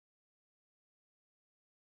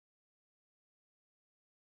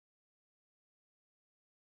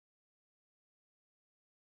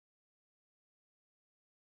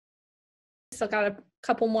still got a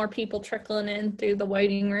couple more people trickling in through the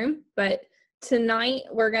waiting room, but tonight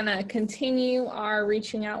we're going to continue our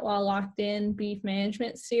Reaching Out While Locked In beef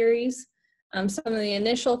management series. Some of the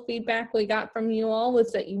initial feedback we got from you all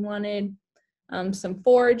was that you wanted some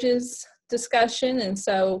forages discussion, and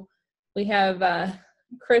so we have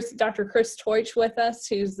Dr. Chris Teutsch with us,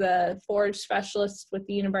 who's the forage specialist with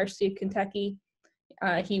the University of Kentucky.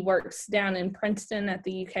 He works down in Princeton at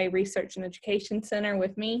the UK Research and Education Center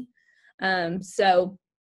with me. So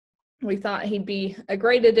we thought he'd be a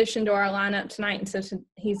great addition to our lineup tonight, and so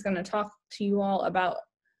he's going to talk to you all about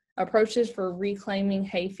approaches for reclaiming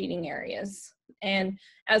hay feeding areas. And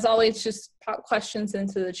as always, just pop questions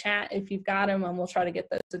into the chat if you've got them, and we'll try to get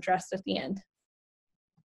those addressed at the end.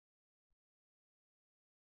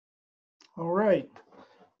 All right.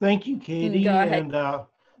 Thank you, Katie. Go ahead. And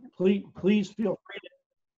please feel free to,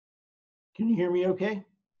 can you hear me okay?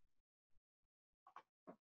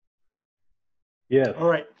 Yes. All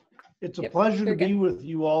right. It's a pleasure to be with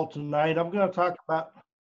you all tonight. I'm going to talk about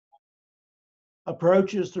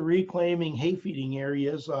approaches to reclaiming hay feeding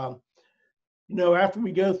areas. You know, after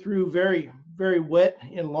we go through very, very wet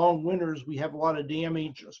and long winters, we have a lot of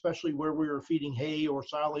damage, especially where we were feeding hay or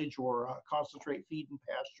silage or concentrate feed in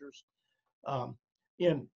pastures.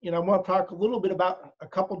 And I want to talk a little bit about a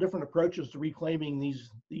couple different approaches to reclaiming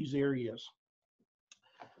these areas.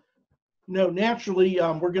 You know, naturally,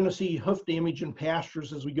 we're going to see hoof damage in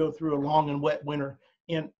pastures as we go through a long and wet winter.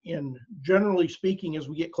 And generally speaking, as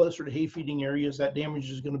we get closer to hay feeding areas, that damage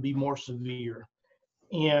is going to be more severe.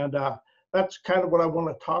 And that's kind of what I want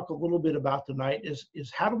to talk a little bit about tonight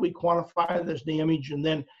is how do we quantify this damage, and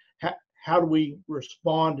then how do we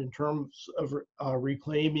respond in terms of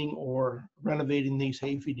reclaiming or renovating these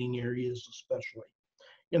hay feeding areas especially.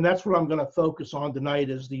 And that's what I'm going to focus on tonight,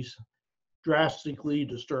 is these drastically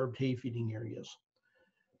disturbed hay feeding areas.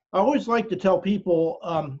 I always like to tell people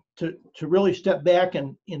to really step back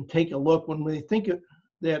and take a look when they think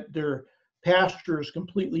that their pasture is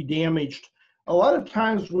completely damaged. A lot of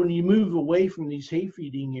times when you move away from these hay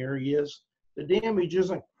feeding areas, the damage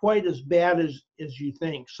isn't quite as bad as you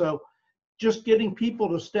think. So just getting people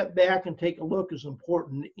to step back and take a look is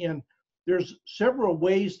important. And there's several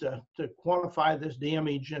ways to quantify this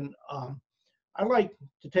damage. And I like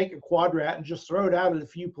to take a quadrat and just throw it out at a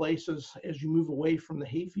few places as you move away from the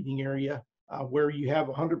hay feeding area where you have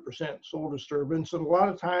 100% soil disturbance. And a lot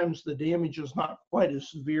of times the damage is not quite as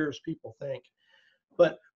severe as people think.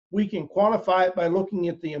 But we can quantify it by looking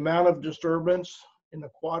at the amount of disturbance in the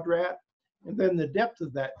quadrat and then the depth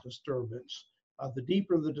of that disturbance. The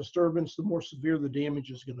deeper the disturbance, the more severe the damage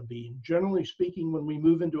is going to be. And generally speaking, when we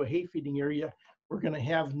move into a hay feeding area, we're going to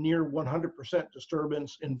have near 100%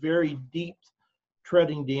 disturbance and very deep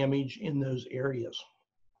treading damage in those areas.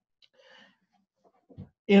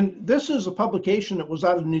 And this is a publication that was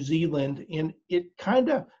out of New Zealand, and it kind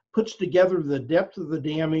of puts together the depth of the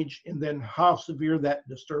damage and then how severe that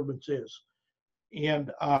disturbance is,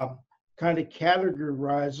 and kind of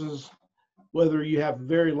categorizes whether you have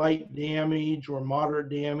very light damage or moderate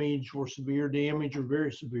damage or severe damage or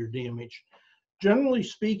very severe damage. Generally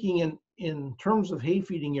speaking, in terms of hay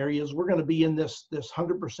feeding areas, we're going to be in this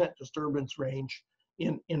 100% disturbance range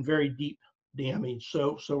in very deep damage.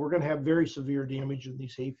 So we're going to have very severe damage in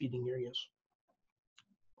these hay feeding areas.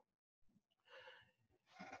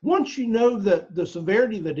 Once you know the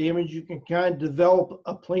severity of the damage, you can kind of develop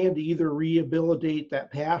a plan to either rehabilitate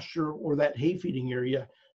that pasture or that hay feeding area.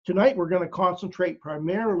 Tonight, we're going to concentrate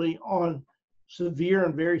primarily on severe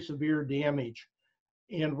and very severe damage.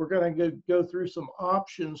 And we're going to go through some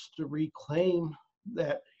options to reclaim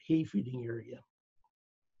that hay feeding area.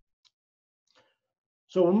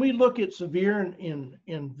 So when we look at severe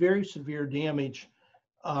and very severe damage,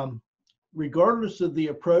 regardless of the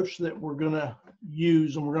approach that we're going to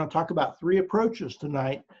use, and we're going to talk about 3 approaches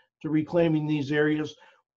tonight to reclaiming these areas,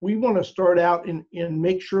 we want to start out and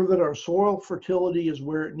make sure that our soil fertility is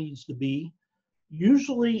where it needs to be.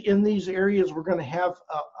 Usually in these areas, we're going to have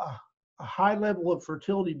a high level of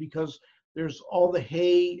fertility because there's all the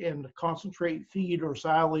hay and concentrate feed or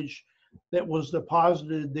silage that was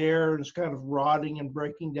deposited there, and it's kind of rotting and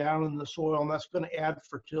breaking down in the soil, and that's going to add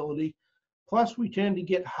fertility. Plus, we tend to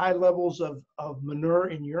get high levels of manure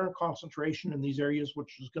and urine concentration in these areas,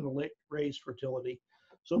 which is going to raise fertility.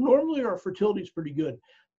 So normally our fertility is pretty good.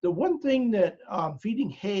 The one thing that feeding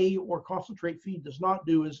hay or concentrate feed does not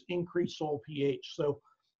do is increase soil pH. So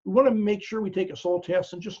we want to make sure we take a soil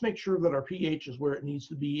test and just make sure that our pH is where it needs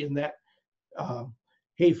to be in that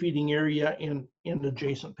hay feeding area and in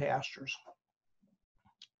adjacent pastures.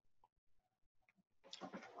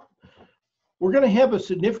 We're going to have a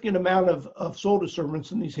significant amount of soil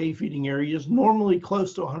disturbance in these hay feeding areas, normally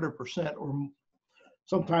close to 100%, or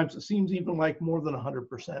sometimes it seems even like more than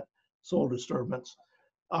 100% soil disturbance.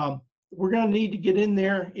 We're going to need to get in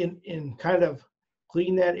there and kind of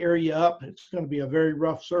clean that area up. It's going to be a very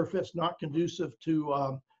rough surface, not conducive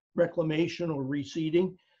to reclamation or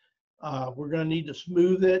reseeding. We're going to need to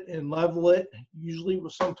smooth it and level it, usually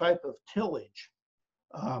with some type of tillage,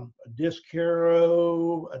 a disc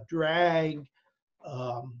harrow, a drag,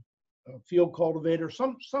 a field cultivator,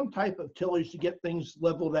 some type of tillage to get things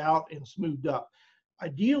leveled out and smoothed up.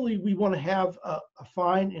 Ideally, we want to have a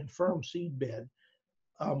fine and firm seed bed.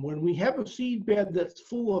 When we have a seed bed that's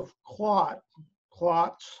full of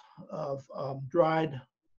clots of dried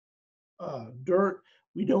dirt,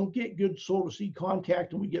 we don't get good soil to seed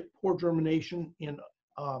contact, and we get poor germination and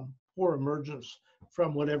poor emergence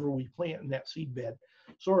from whatever we plant in that seed bed.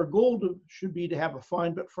 So our goal should be to have a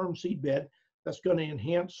fine but firm seed bed that's going to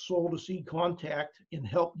enhance soil to seed contact and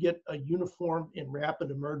help get a uniform and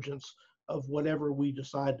rapid emergence of whatever we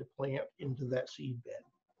decide to plant into that seed bed.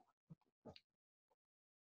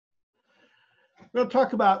 We're going to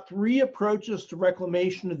talk about 3 approaches to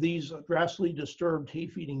reclamation of these drastically disturbed hay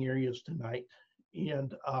feeding areas tonight.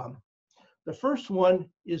 And the first one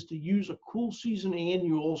is to use a cool season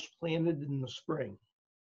annuals planted in the spring.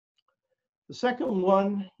 The second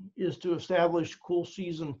one is to establish cool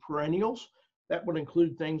season perennials. That would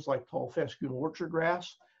include things like tall fescue and orchard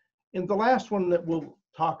grass. And the last one that we'll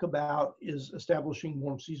talk about is establishing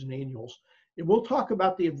warm season annuals. And we'll talk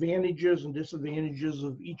about the advantages and disadvantages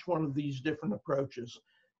of each one of these different approaches.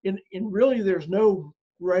 And really, there's no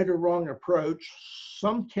right or wrong approach.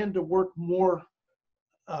 Some tend to work more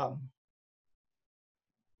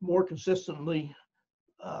consistently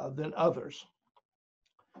than others.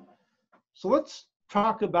 So let's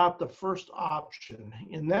talk about the first option,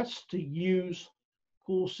 and that's to use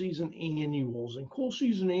cool season annuals. And cool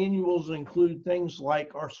season annuals include things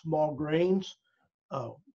like our small grains,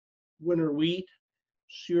 winter wheat,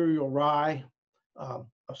 cereal rye, a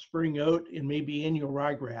spring oat, and maybe annual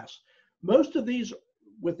ryegrass. Most of these,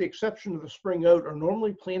 with the exception of the spring oat, are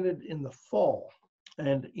normally planted in the fall.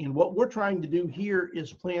 And what we're trying to do here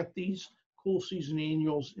is plant these cool season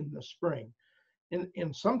annuals in the spring.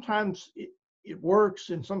 And sometimes it works,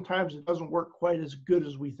 and sometimes it doesn't work quite as good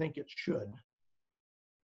as we think it should.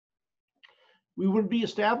 We would be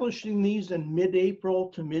establishing these in mid-April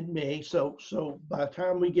to mid-May. So by the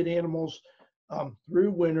time we get animals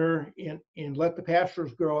through winter and let the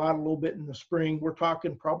pastures grow out a little bit in the spring, we're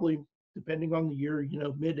talking probably, depending on the year,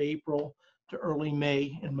 mid-April to early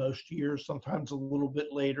May in most years, sometimes a little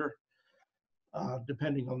bit later,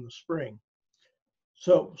 depending on the spring.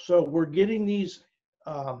 So we're getting these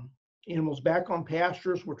animals back on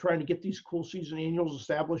pastures. We're trying to get these cool season annuals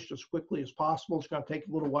established as quickly as possible. It's going to take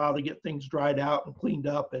a little while to get things dried out and cleaned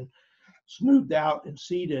up and smoothed out and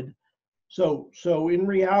seeded. So in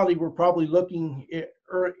reality, we're probably looking at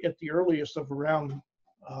the earliest of around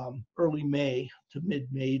early May to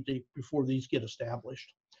mid-May before these get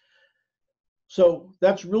established. So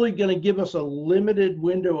that's really going to give us a limited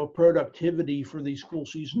window of productivity for these cool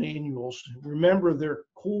season annuals. Remember, they're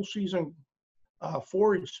cool season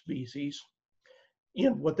forage species.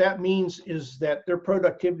 And what that means is that their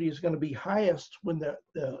productivity is going to be highest when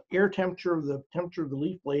the air temperature, the temperature of the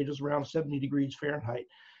leaf blade is around 70 degrees Fahrenheit.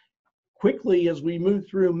 Quickly, as we move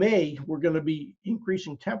through May, we're going to be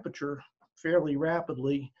increasing temperature fairly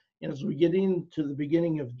rapidly. And as we get into the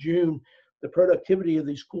beginning of June, the productivity of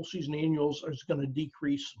these cool season annuals is going to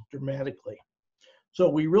decrease dramatically. So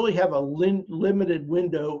we really have a limited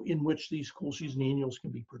window in which these cool season annuals can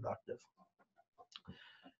be productive.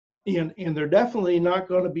 And they're definitely not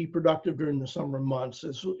going to be productive during the summer months.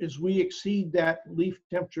 As we exceed that leaf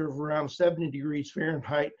temperature of around 70 degrees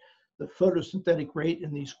Fahrenheit, the photosynthetic rate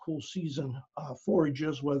in these cool season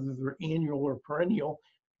forages, whether they're annual or perennial,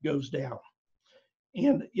 goes down.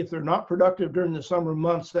 And if they're not productive during the summer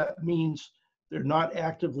months, that means they're not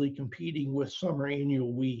actively competing with summer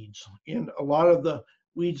annual weeds. And a lot of the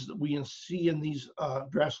weeds that we see in these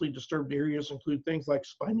drastically disturbed areas include things like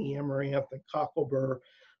spiny amaranth and cocklebur,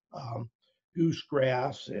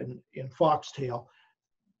 goosegrass, and foxtail.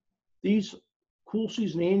 These cool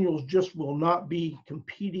season annuals just will not be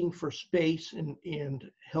competing for space and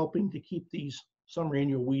helping to keep these summer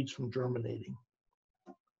annual weeds from germinating.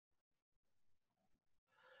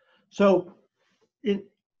 So in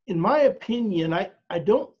my opinion, I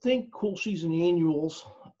don't think cool season annuals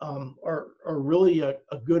are really a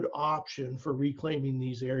good option for reclaiming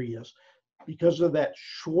these areas because of that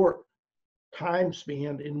short time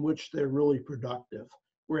span in which they're really productive.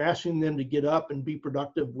 we're asking them to get up and be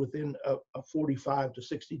productive within a 45 to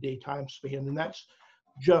 60 day time span. And that's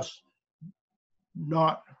just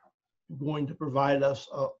not going to provide us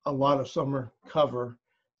a lot of summer cover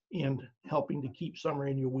and helping to keep summer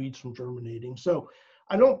annual weeds from germinating. So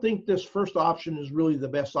I don't think this first option is really the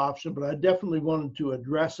best option, but I definitely wanted to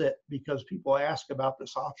address it because people ask about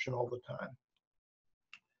this option all the time.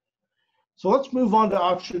 So let's move on to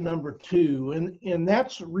option number 2, and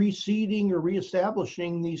that's reseeding or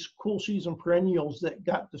reestablishing these cool season perennials that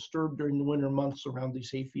got disturbed during the winter months around these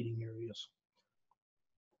hay feeding areas.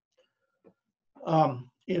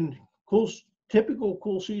 Typical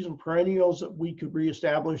cool season perennials that we could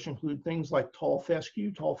reestablish include things like tall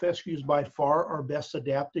fescue. Tall fescue is by far our best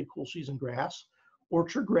adapted cool season grass.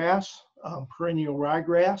 Orchard grass, perennial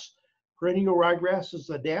ryegrass. Perennial ryegrass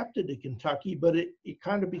is adapted to Kentucky, but it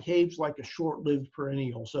kind of behaves like a short-lived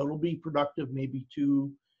perennial. So it'll be productive maybe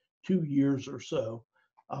two years or so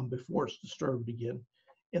before it's disturbed again.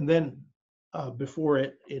 And then before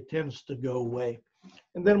it tends to go away.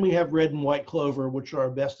 And then we have red and white clover, which are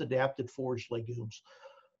our best adapted forage legumes.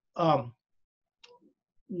 One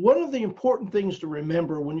of the important things to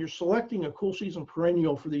remember when you're selecting a cool season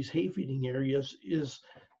perennial for these hay feeding areas is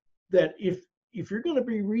that if you're going to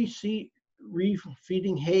be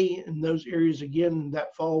refeeding hay in those areas again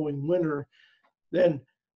that following winter, then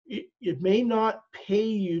it may not pay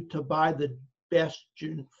you to buy the best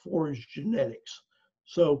forage genetics.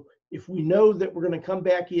 So if we know that we're going to come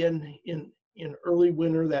back in early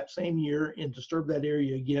winter that same year and disturb that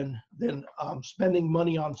area again, then spending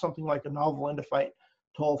money on something like a novel endophyte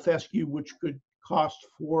tall fescue, which could cost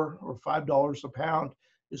 $4 or $5 a pound,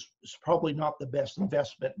 is probably not the best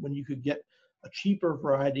investment when you could get a cheaper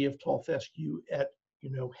variety of tall fescue at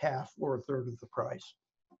half or a third of the price.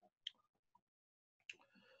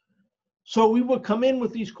 So we would come in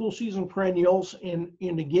with these cool season perennials, and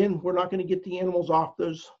again, we're not going to get the animals off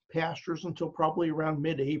those pastures until probably around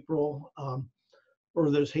mid-April,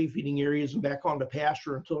 or those hay feeding areas and back onto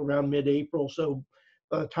pasture until around mid-April. So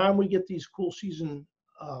by the time we get these cool season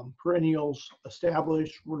perennials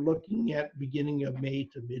established, we're looking at beginning of May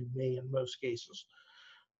to mid-May in most cases.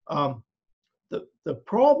 The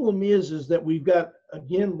problem is that we've got,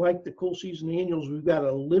 again, like the cool season annuals, we've got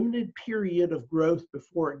a limited period of growth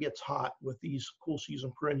before it gets hot with these cool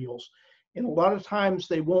season perennials. And a lot of times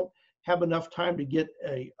they won't have enough time to get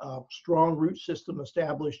a strong root system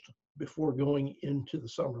established before going into the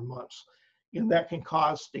summer months. And that can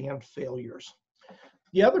cause stand failures.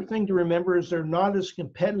 The other thing to remember is they're not as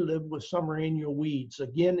competitive with summer annual weeds.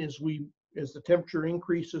 Again, as the temperature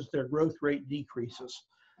increases, their growth rate decreases.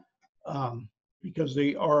 Because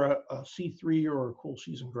they are a C3 or a cool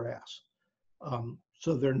season grass.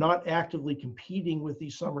 So they're not actively competing with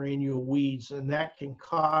these summer annual weeds, and that can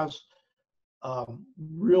cause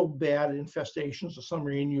real bad infestations of summer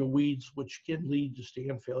annual weeds, which can lead to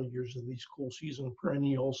stand failures of these cool season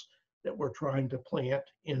perennials that we're trying to plant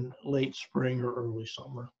in late spring or early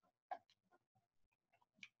summer.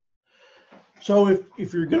 So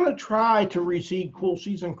if you're going to try to reseed cool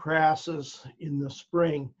season grasses in the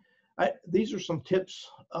spring, these are some tips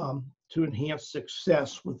to enhance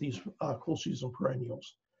success with these cool season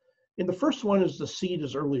perennials. And the first one is to seed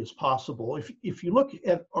as early as possible. If you look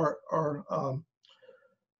at our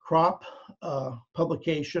crop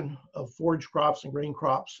publication of forage crops and grain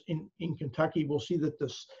crops in Kentucky, we'll see that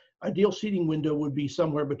this ideal seeding window would be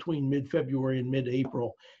somewhere between mid-February and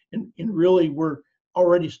mid-April. And really, we're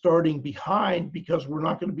already starting behind because we're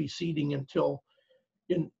not going to be seeding until,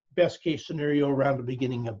 in best case scenario, around the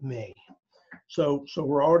beginning of May. So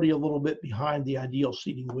we're already a little bit behind the ideal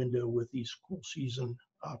seeding window with these cool season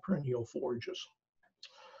perennial forages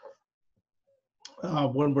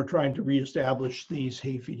when we're trying to reestablish these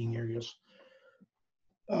hay feeding areas.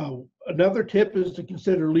 Another tip is to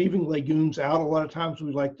consider leaving legumes out. A lot of times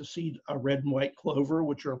we like to seed a red and white clover,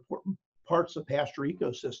 which are important parts of pasture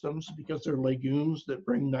ecosystems because they're legumes that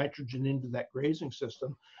bring nitrogen into that grazing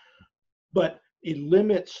system. But it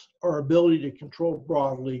limits our ability to control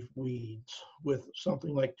broadleaf weeds with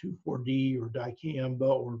something like 2,4-D or dicamba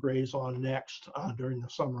or graze on next during the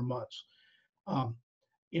summer months.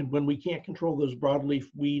 And when we can't control those broadleaf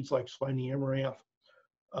weeds like spiny amaranth,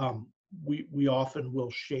 we often will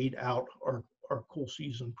shade out our cool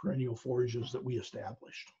season perennial forages that we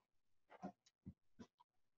established.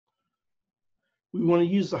 We want to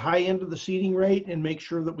use the high end of the seeding rate and make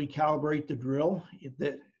sure that we calibrate the drill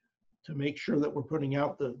to make sure that we're putting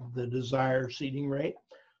out the desired seeding rate.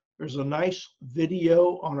 There's a nice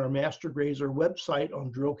video on our Master Grazer website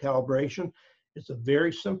on drill calibration. It's a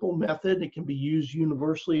very simple method. It can be used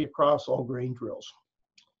universally across all grain drills.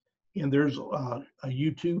 And there's a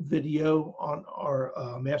YouTube video on our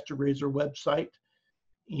Master Grazer website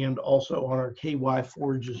and also on our KY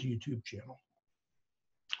Forages YouTube channel.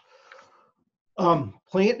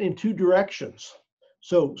 Plant in 2 directions.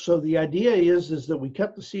 So the idea is that we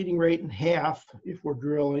cut the seeding rate in half if we're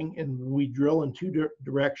drilling, and we drill in 2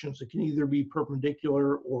 directions. It can either be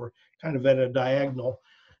perpendicular or kind of at a diagonal,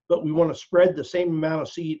 but we want to spread the same amount of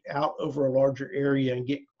seed out over a larger area and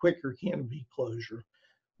get quicker canopy closure.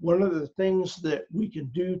 One of the things that we can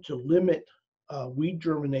do to limit weed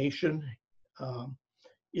germination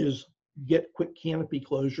is get quick canopy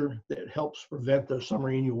closure that helps prevent those summer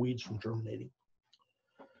annual weeds from germinating.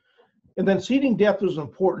 And then seeding depth is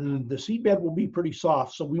important. The seed bed will be pretty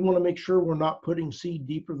soft, so we want to make sure we're not putting seed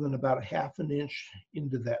deeper than about 1/2 inch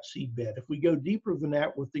into that seed bed. If we go deeper than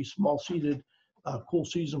that with these small seeded cool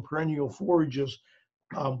season perennial forages,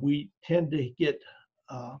 we tend to get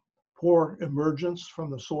poor emergence from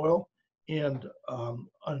the soil and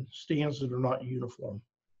stands that are not uniform.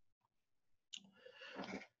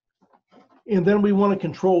 And then we want to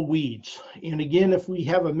control weeds. And again, if we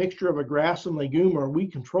have a mixture of a grass and legume, our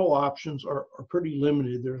weed control options are pretty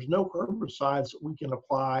limited. There's no herbicides that we can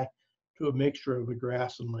apply to a mixture of a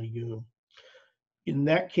grass and legume. In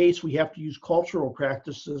that case, we have to use cultural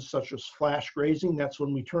practices such as flash grazing. That's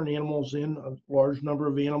when we turn animals in, a large number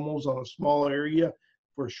of animals on a small area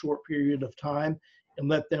for a short period of time, and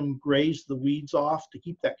let them graze the weeds off to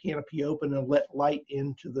keep that canopy open and let light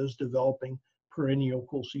into those developing perennial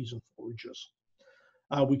cool season forages.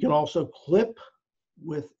 We can also clip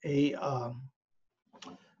with a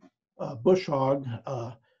bush hog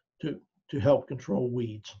to help control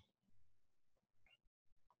weeds.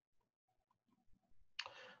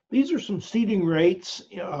 These are some seeding rates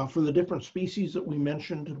for the different species that we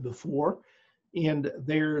mentioned before, and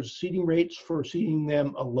there's seeding rates for seeding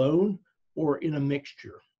them alone or in a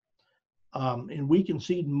mixture. And we can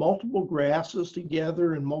seed multiple grasses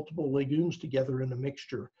together and multiple legumes together in a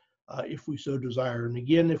mixture if we so desire. And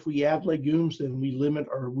again, if we add legumes, then we limit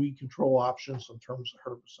our weed control options in terms of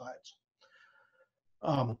herbicides.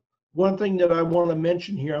 One thing that I want to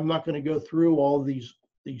mention here, I'm not going to go through all these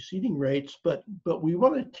seeding rates, but we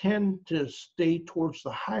want to tend to stay towards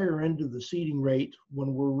the higher end of the seeding rate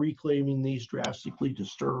when we're reclaiming these drastically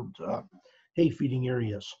disturbed hay feeding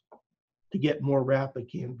areas to get more rapid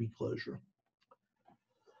canopy closure.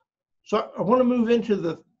 So I want to move into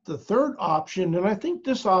the third option, and I think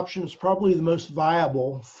this option is probably the most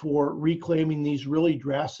viable for reclaiming these really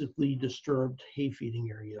drastically disturbed hay feeding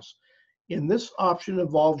areas. And this option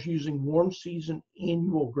involves using warm season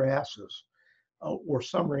annual grasses or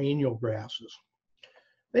summer annual grasses.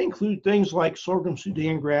 They include things like sorghum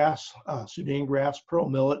Sudan grass, pearl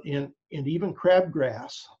millet, and even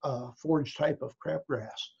crabgrass, forage type of crabgrass.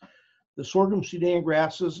 The sorghum Sudan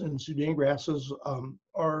grasses and Sudan grasses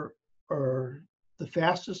are the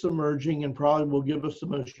fastest emerging and probably will give us the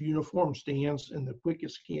most uniform stands and the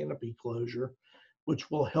quickest canopy closure, which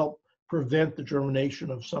will help prevent the germination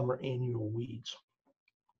of summer annual weeds.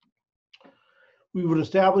 We would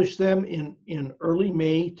establish them in early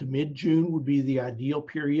May to mid-June would be the ideal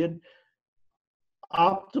period.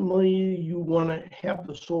 Optimally, you want to have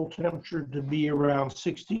the soil temperature to be around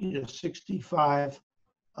 60 to 65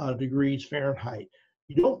 degrees Fahrenheit.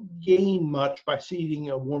 You don't gain much by seeding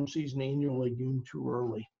a warm season annual legume too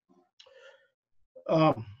early.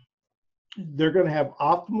 They're going to have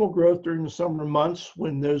optimal growth during the summer months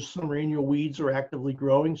when those summer annual weeds are actively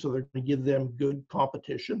growing, so they're going to give them good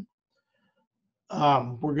competition.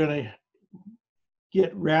 We're going to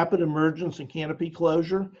get rapid emergence and canopy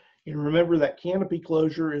closure. And remember that canopy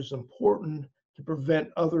closure is important to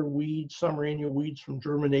prevent other weeds, summer annual weeds, from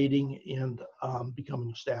germinating and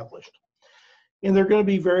becoming established. And they're going to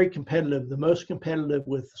be very competitive, the most competitive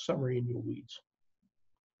with summer annual weeds.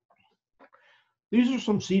 These are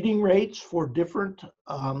some seeding rates for different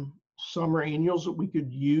summer annuals that we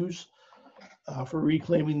could use for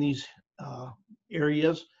reclaiming these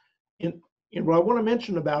areas. And what I want to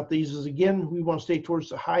mention about these is, again, we want to stay towards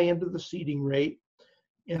the high end of the seeding rate.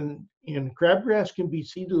 And crabgrass can be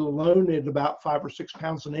seeded alone at about 5 or 6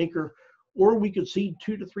 pounds an acre, or we could seed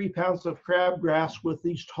 2 to 3 pounds of crabgrass with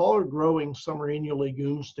these taller growing summer annual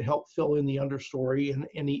legumes to help fill in the understory and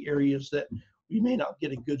any areas that we may not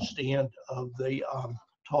get a good stand of the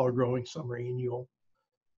taller growing summer annual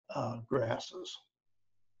grasses.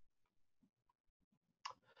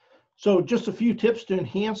 So just a few tips to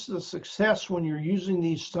enhance the success when you're using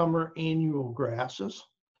these summer annual grasses.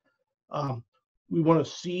 We want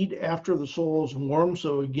to seed after the soil is warm.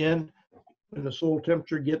 So again, when the soil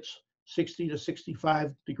temperature gets 60 to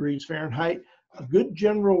 65 degrees Fahrenheit, A good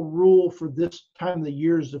general rule for this time of the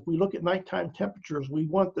year is if we look at nighttime temperatures, we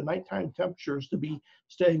want the nighttime temperatures to be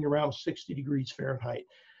staying around 60 degrees Fahrenheit.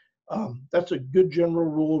 That's a good general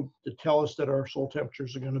rule to tell us that our soil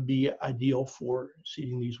temperatures are going to be ideal for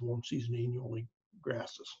seeding these warm season annually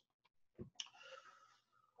grasses.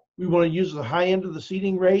 We want to use the high end of the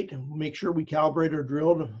seeding rate and make sure we calibrate our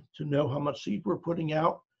drill to know how much seed we're putting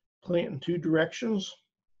out. Plant in 2 directions.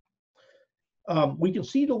 We can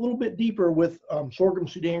seed a little bit deeper with sorghum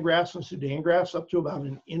Sudan grass and Sudan grass up to about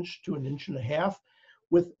 1 inch to 1.5 inches.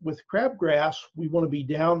 With crabgrass, we want to be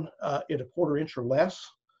down at 1/4 inch or less.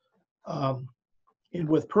 And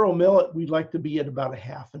with pearl millet, we'd like to be at about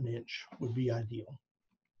 1/2 inch would be ideal.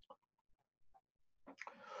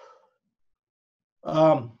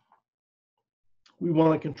 We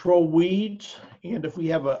want to control weeds, and if we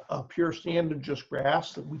have a pure stand of just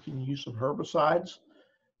grass, that we can use some herbicides.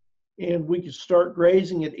 And we can start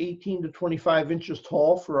grazing at 18 to 25 inches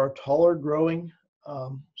tall for our taller growing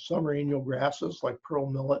summer annual grasses like pearl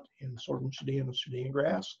millet and sorghum Sudan and Sudan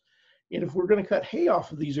grass. And if we're going to cut hay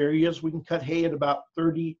off of these areas, we can cut hay at about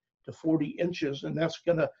 30 to 40 inches, and that's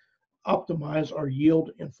going to optimize our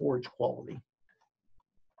yield and forage quality.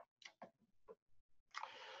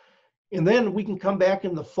 And then we can come back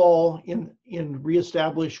in the fall and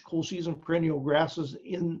reestablish cool season perennial grasses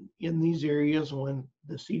in these areas when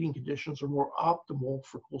the seeding conditions are more optimal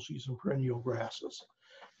for cool season perennial grasses.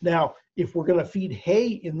 Now, if we're going to feed hay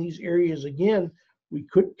in these areas again, we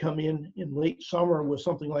could come in late summer with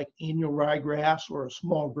something like annual ryegrass or a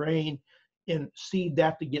small grain and seed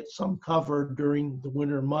that to get some cover during the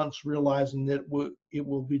winter months, realizing that it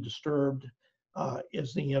will be disturbed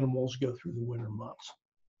as the animals go through the winter months.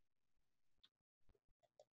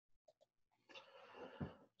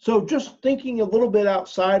 So just thinking a little bit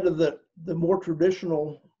outside of the more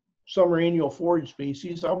traditional summer annual forage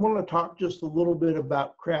species, I want to talk just a little bit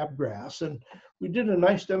about crabgrass. And we did a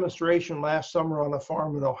nice demonstration last summer on a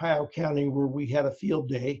farm in Ohio County where we had a field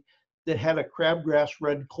day that had a crabgrass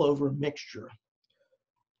red clover mixture.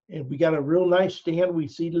 And we got a real nice stand. We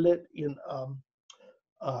seeded it in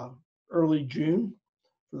early June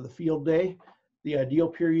for the field day. The ideal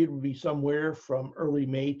period would be somewhere from early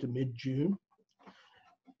May to mid-June.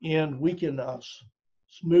 And we can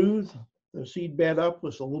smooth the seed bed up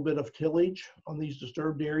with a little bit of tillage on these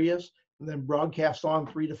disturbed areas, and then broadcast on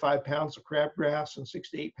 3 to 5 pounds of crabgrass and 6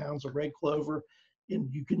 to 8 pounds of red clover.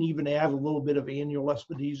 And you can even add a little bit of annual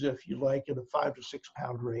Lespedeza if you like at a 5 to 6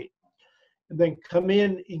 pound rate. And then come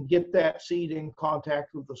in and get that seed in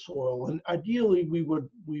contact with the soil. And ideally, we would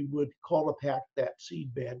caulipack that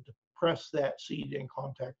seed bed to press that seed in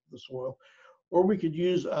contact with the soil. Or we could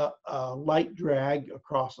use a light drag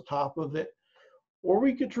across the top of it. Or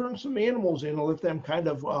we could turn some animals in and let them kind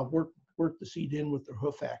of work the seed in with their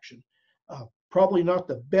hoof action. Probably not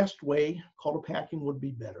the best way. Caulipacking would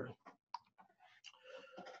be better.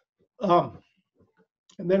 And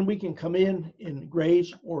then we can come in and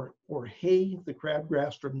graze or hay the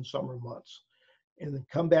crabgrass during the summer months. And then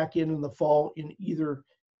come back in the fall and either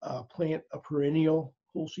plant a perennial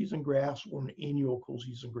cool season grass or an annual cool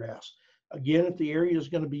season grass. Again, if the area is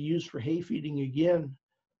going to be used for hay feeding again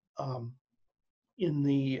in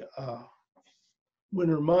the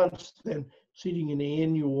winter months, then seeding an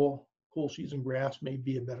annual cool season grass may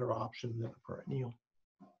be a better option than a perennial.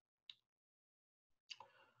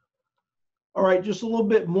 All right, just a little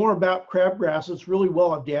bit more about crabgrass. It's really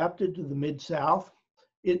well adapted to the Mid-South.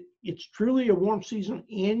 It's truly a warm season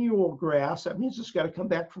annual grass. That means it's got to come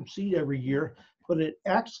back from seed every year, but it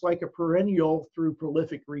acts like a perennial through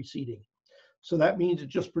prolific reseeding. So that means it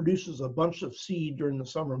just produces a bunch of seed during the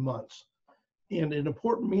summer months. And an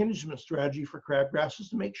important management strategy for crabgrass is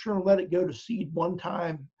to make sure and let it go to seed one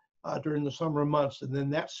time during the summer months, and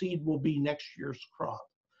then that seed will be next year's crop.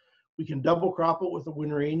 We can double crop it with a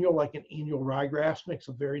winter annual, like an annual ryegrass makes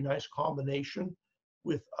a very nice combination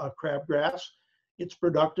with crabgrass. It's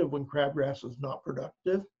productive when crabgrass is not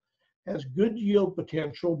productive, has good yield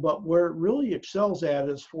potential, but where it really excels at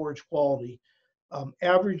is forage quality.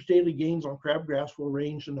 Average daily gains on crabgrass will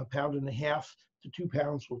range in 1.5 pounds to 2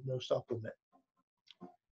 pounds with no supplement.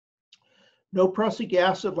 No prussic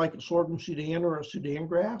acid like a sorghum Sudan or a Sudan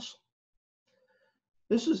grass.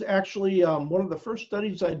 This is actually one of the first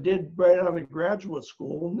studies I did right out of graduate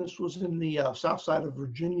school, and this was in the south side of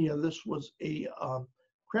Virginia. This was a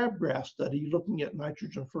crabgrass study looking at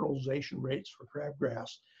nitrogen fertilization rates for crabgrass.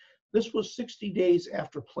 This was 60 days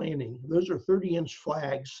after planting. Those are 30-inch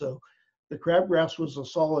flags, so the crabgrass was a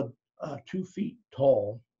solid 2 feet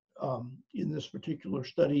tall in this particular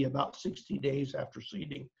study about 60 days after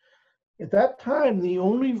seeding. At that time, the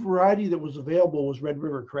only variety that was available was Red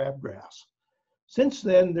River crabgrass. Since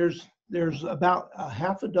then, there's about a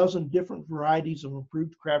half a dozen different varieties of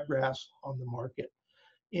improved crabgrass on the market.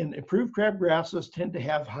 And improved crabgrasses tend to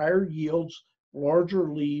have higher yields,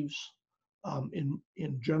 larger leaves,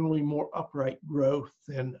 in generally more upright growth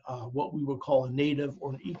than what we would call a native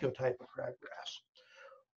or an eco type of crabgrass.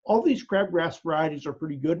 All these crabgrass varieties are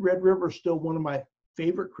pretty good. Red River is still one of my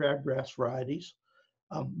favorite crabgrass varieties.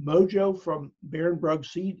 Mojo from Barenbrug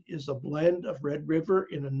Seed is a blend of Red River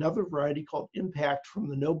and another variety called Impact from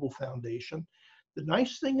the Noble Foundation. The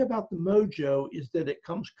nice thing about the Mojo is that it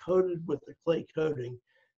comes coated with the clay coating,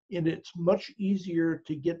 and it's much easier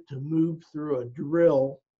to get to move through a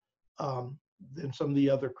drill than some of the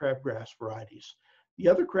other crabgrass varieties. The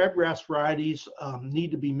other crabgrass varieties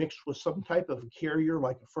need to be mixed with some type of a carrier,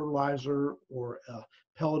 like a fertilizer or a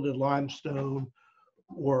pelleted limestone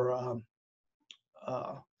or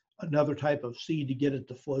another type of seed to get it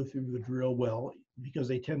to flow through the drill well, because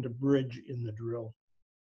they tend to bridge in the drill,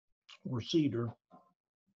 or seeder.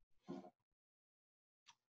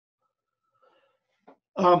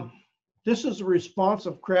 This is a response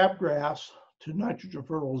of crabgrass to nitrogen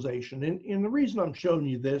fertilization. And the reason I'm showing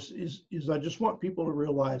you this is I just want people to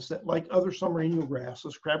realize that, like other summer annual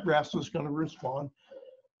grasses, crabgrass is going to respond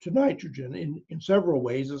to nitrogen in several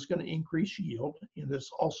ways. It's going to increase yield, and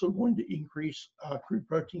it's also going to increase crude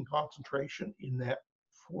protein concentration in that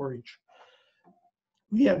forage.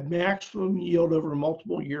 We had maximum yield over a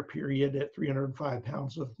multiple year period at 305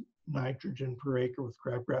 pounds of nitrogen per acre with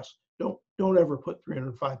crabgrass. Don't ever put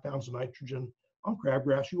 305 pounds of nitrogen on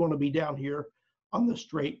crabgrass. You want to be down here on the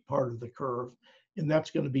straight part of the curve, and that's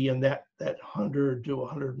going to be in that 100 to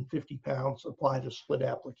 150 pounds applied to split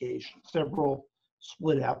application, several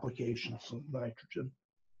split applications of nitrogen.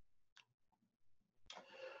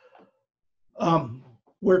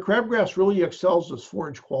 Where crabgrass really excels is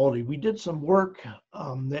forage quality. We did some work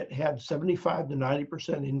that had 75 to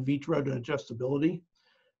 90% in vitro digestibility.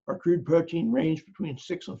 Our crude protein ranged between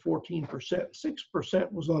 6 and 14%.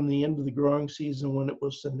 6% was on the end of the growing season when it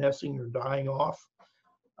was senescing or dying off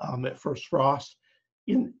at first frost.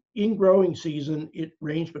 In growing season, it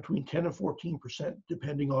ranged between 10 and 14%,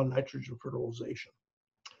 depending on nitrogen fertilization.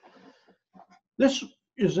 This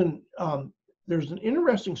is there's an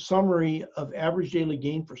interesting summary of average daily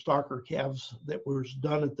gain for stocker calves that was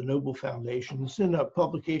done at the Noble Foundation. It's in a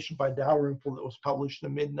publication by Dalrymple that was published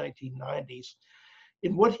in the mid-1990s.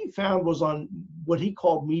 And what he found was on what he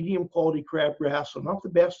called medium quality crabgrass, so not the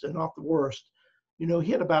best and not the worst. You know,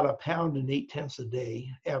 he had about 1.8 pounds a day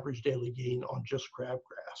average daily gain on just crabgrass.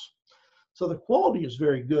 So the quality is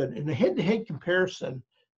very good. In a head-to-head comparison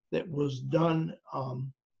that was done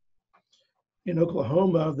in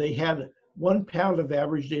Oklahoma, they had 1 pound of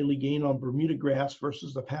average daily gain on Bermuda grass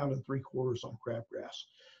versus 1.75 pounds on crabgrass.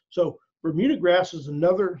 So Bermuda grass is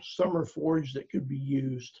another summer forage that could be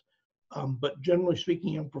used. But generally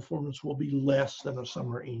speaking, young performance will be less than a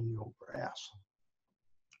summer annual grass.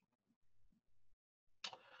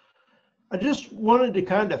 I just wanted to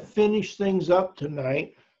kind of finish things up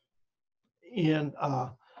tonight and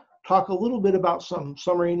talk a little bit about some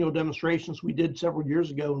summer annual demonstrations we did several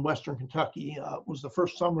years ago in Western Kentucky. It was the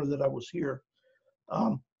first summer that I was here.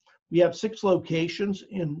 We have 6 locations,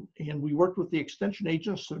 and we worked with the extension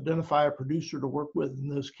agents to identify a producer to work with in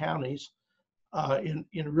those counties. In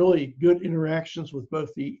really good interactions with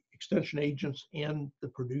both the extension agents and the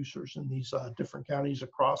producers in these different counties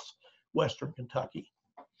across Western Kentucky.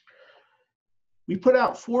 We put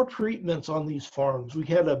out 4 treatments on these farms. We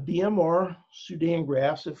had a BMR Sudan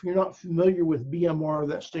grass. If you're not familiar with BMR,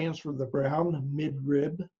 that stands for the brown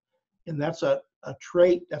midrib, and that's a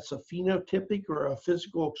trait, that's a phenotypic or a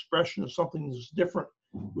physical expression of something that's different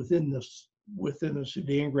within a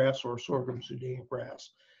Sudan grass or a sorghum Sudan grass.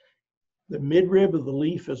 The midrib of the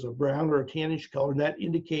leaf is a brown or a tannish color, and that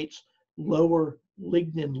indicates lower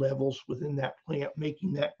lignin levels within that plant,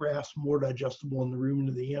 making that grass more digestible in the rumen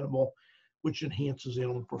of the animal, which enhances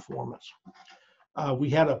animal performance. We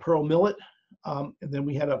had a pearl millet, and then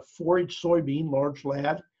we had a forage soybean, large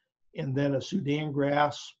lad, and then a Sudan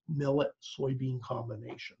grass millet soybean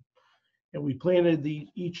combination. And we planted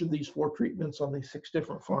each of these 4 treatments on these 6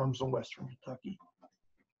 different farms in Western Kentucky.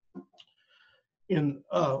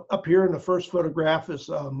 Up here in the first photograph is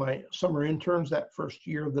my summer interns that first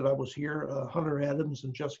year that I was here, Hunter Adams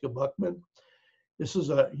and Jessica Buckman. This is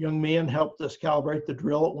a young man helped us calibrate the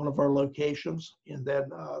drill at one of our locations. And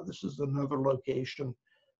then this is another location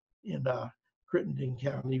in Crittenden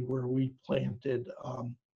County where we planted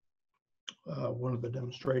one of the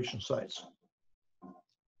demonstration sites.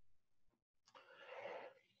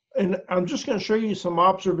 And I'm just going to show you some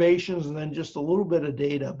observations and then just a little bit of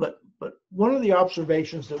data. But one of the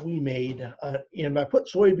observations that we made, and I put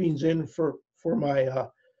soybeans in for my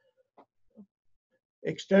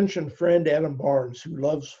extension friend Adam Barnes, who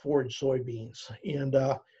loves forage soybeans. And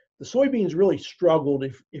the soybeans really struggled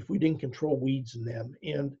if we didn't control weeds in them.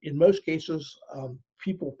 And in most cases,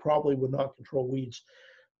 people probably would not control weeds.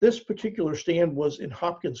 This particular stand was in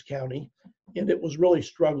Hopkins County, and it was really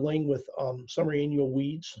struggling with summer annual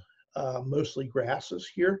weeds, mostly grasses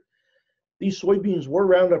here. These soybeans were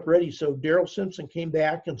Roundup ready, so Daryl Simpson came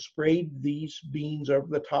back and sprayed these beans over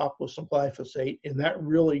the top with some glyphosate, and that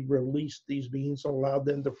really released these beans and allowed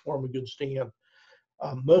them to form a good stand.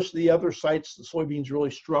 Most of the other sites, the soybeans really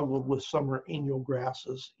struggled with summer annual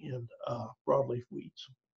grasses and broadleaf weeds.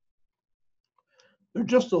 They're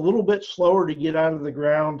just a little bit slower to get out of the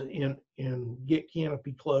ground and get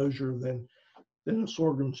canopy closure than a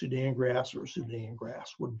sorghum Sudan grass or a Sudan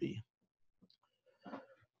grass would be.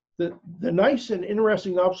 The nice and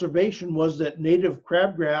interesting observation was that native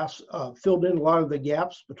crabgrass filled in a lot of the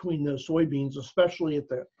gaps between those soybeans, especially at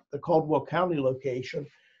the Caldwell County location,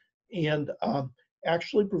 and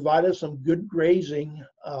actually provided some good grazing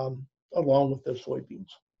along with those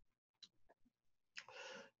soybeans.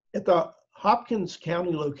 At the Hopkins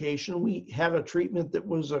County location, we had a treatment that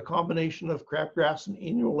was a combination of crabgrass and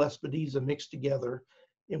annual Lespedeza mixed together,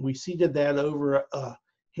 and we seeded that over a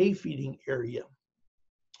hay feeding area.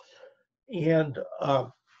 And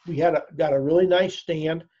we got a really nice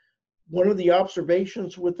stand. One of the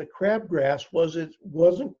observations with the crabgrass was it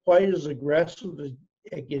wasn't quite as aggressive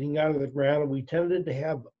at getting out of the ground, and we tended to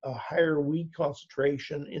have a higher weed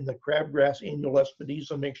concentration in the crabgrass annual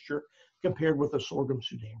Lespedeza mixture compared with the sorghum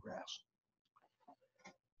Sudan grass.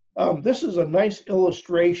 This is a nice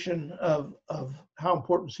illustration of how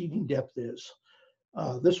important seeding depth is.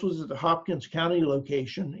 This was at the Hopkins County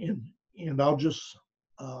location, and I'll just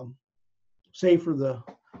say for the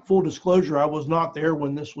full disclosure, I was not there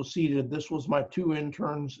when this was seeded. This was my two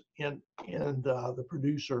interns and the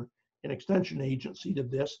producer and extension agent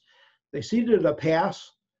seeded this. They seeded a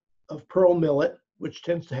pass of pearl millet, which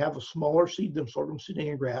tends to have a smaller seed than sorghum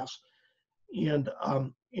Sudan grass. And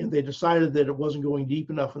they decided that it wasn't going deep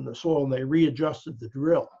enough in the soil, and they readjusted the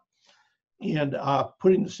drill and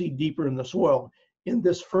putting the seed deeper in the soil. In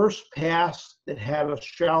this first pass that had a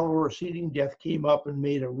shallower seeding depth came up and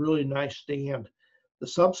made a really nice stand. The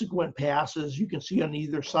subsequent passes, you can see on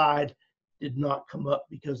either side, did not come up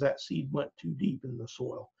because that seed went too deep in the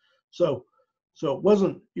soil. So it was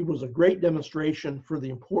a great demonstration for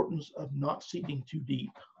the importance of not seeding too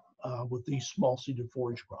deep with these small seeded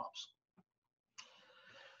forage crops.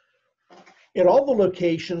 At all the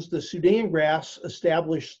locations, the Sudan grass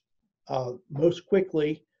established most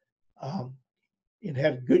quickly. It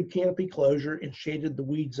had good canopy closure and shaded the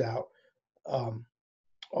weeds out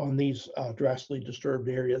on these drastically disturbed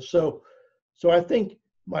areas. So I think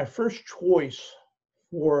my first choice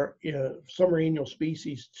for summer annual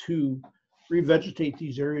species to revegetate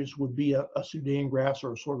these areas would be a Sudan grass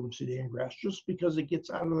or a sorghum Sudan grass, just because it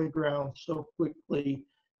gets out of the ground so quickly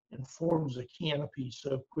and forms a canopy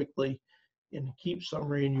so quickly and keeps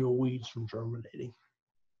summer annual weeds from germinating.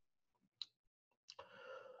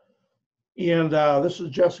 And this is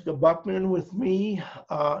Jessica Buckman with me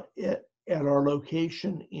at our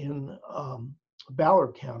location in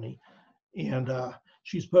Ballard County. And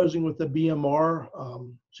she's posing with the BMR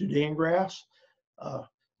Sudan grass.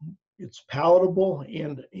 It's palatable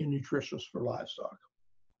and nutritious for livestock.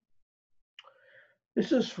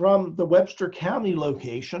 This is from the Webster County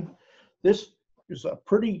location. This is a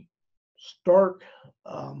pretty stark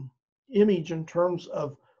image in terms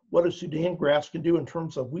of what a Sudan grass can do in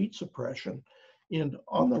terms of weed suppression. And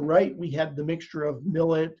on the right, we had the mixture of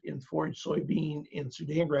millet and forage soybean and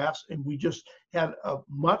Sudan grass, and we just had a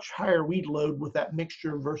much higher weed load with that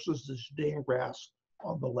mixture versus the Sudan grass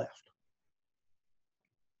on the left.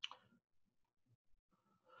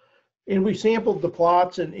 And we sampled the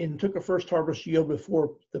plots and took a first harvest yield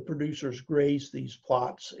before the producers grazed these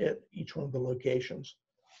plots at each one of the locations.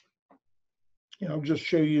 And I'll just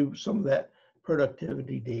show you some of that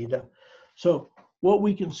productivity data. So what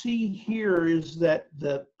we can see here is that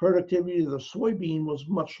the productivity of the soybean was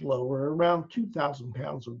much lower, around 2,000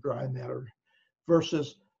 pounds of dry matter,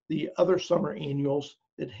 versus the other summer annuals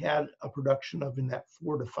that had a production of in that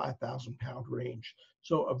 4,000 to 5,000 pound range.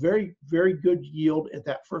 So a very, very good yield at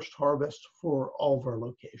that first harvest for all of our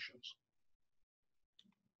locations.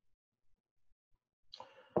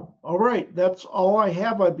 All right, that's all I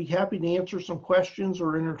have. I'd be happy to answer some questions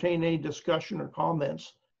or entertain any discussion or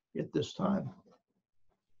comments at this time.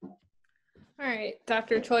 All All right,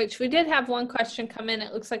 Dr. Teutsch, we did have one question come in.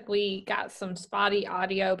 It looks like we got some spotty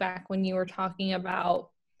audio back when you were talking about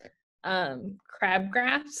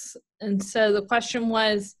crabgrass. And so the question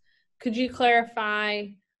was, could you clarify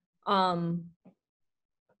on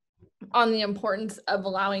the importance of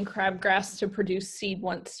allowing crabgrass to produce seed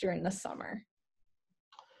once during the summer?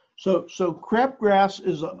 So crabgrass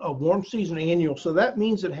is a warm season annual, so that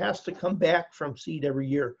means it has to come back from seed every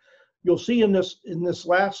year. You'll see in this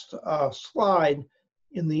last slide,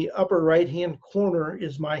 in the upper right-hand corner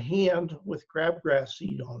is my hand with crabgrass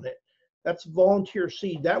seed on it. That's volunteer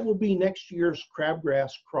seed. That will be next year's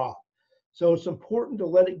crabgrass crop. So it's important to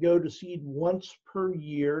let it go to seed once per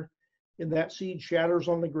year, and that seed shatters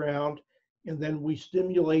on the ground, and then we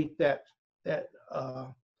stimulate that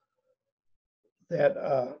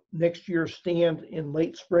next year's stand in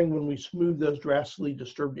late spring when we smooth those drastically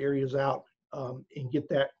disturbed areas out and get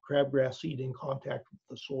that crabgrass seed in contact with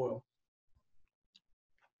the soil.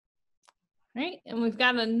 All right, and we've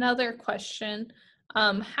got another question.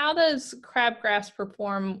 How does crabgrass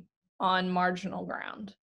perform on marginal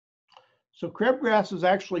ground? So crabgrass is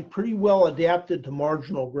actually pretty well adapted to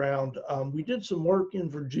marginal ground. We did some work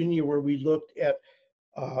in Virginia where we looked at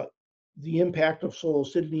the impact of soil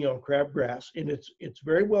acidity on crabgrass, and it's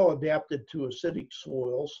very well adapted to acidic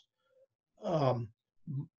soils,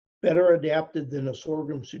 better adapted than a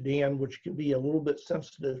sorghum Sudan, which can be a little bit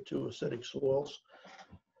sensitive to acidic soils.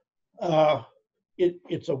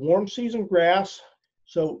 It's a warm season grass,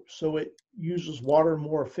 so it uses water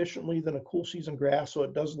more efficiently than a cool season grass, so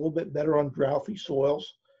it does a little bit better on droughty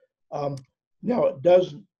soils. Now it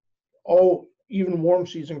does even warm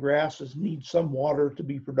season grasses need some water to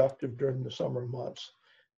be productive during the summer months,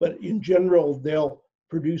 but in general they'll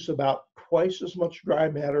produce about twice as much dry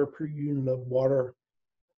matter per unit of water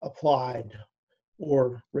applied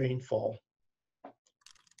or rainfall.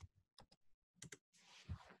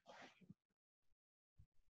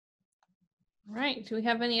 All right, do we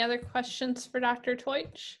have any other questions for Dr.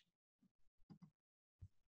 Teutsch?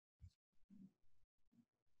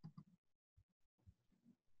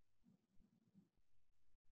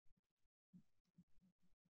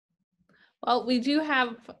 Well, we do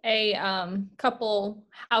have a couple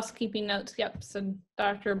housekeeping notes. Yep, so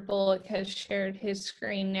Dr. Bullock has shared his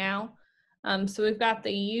screen now. So we've got the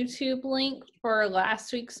YouTube link for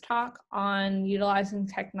last week's talk on utilizing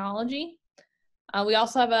technology. We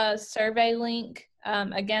also have a survey link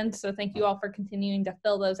again, so thank you all for continuing to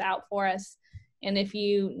fill those out for us. And if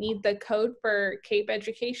you need the code for CAPE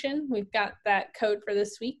education, we've got that code for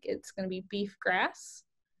this week. It's going to be beef grass.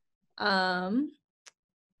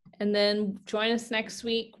 And then join us next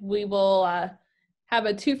week. We will have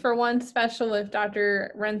a 2-for-1 special with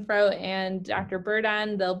Dr. Renfro and Dr.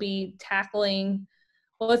 Burdan. They'll be tackling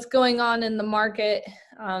what's going on in the market.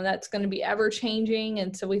 That's going to be ever changing.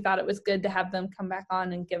 And so we thought it was good to have them come back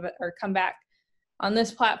on and come back on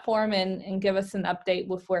this platform and give us an update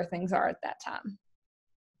with where things are at that time.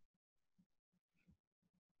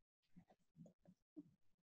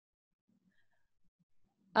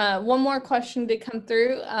 One more question did come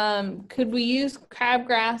through. Could we use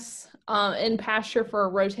crabgrass in pasture for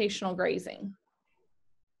rotational grazing?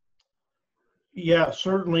 Yeah,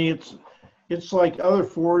 certainly. It's like other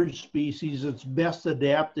forage species. It's best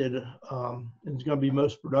adapted and it's going to be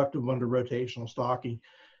most productive under rotational stocking.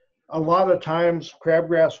 A lot of times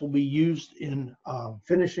crabgrass will be used in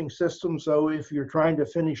finishing systems. So if you're trying to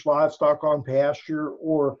finish livestock on pasture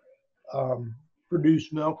or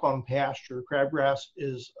produce milk on pasture, crabgrass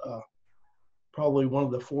is probably one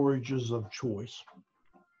of the forages of choice.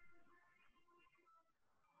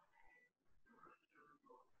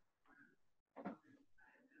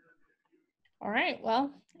 All right,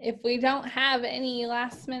 well, if we don't have any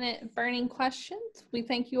last minute burning questions, we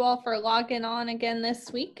thank you all for logging on again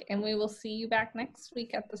this week, and we will see you back next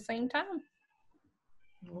week at the same time.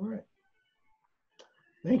 All right.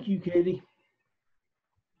 Thank you, Katie.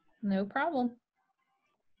 No problem.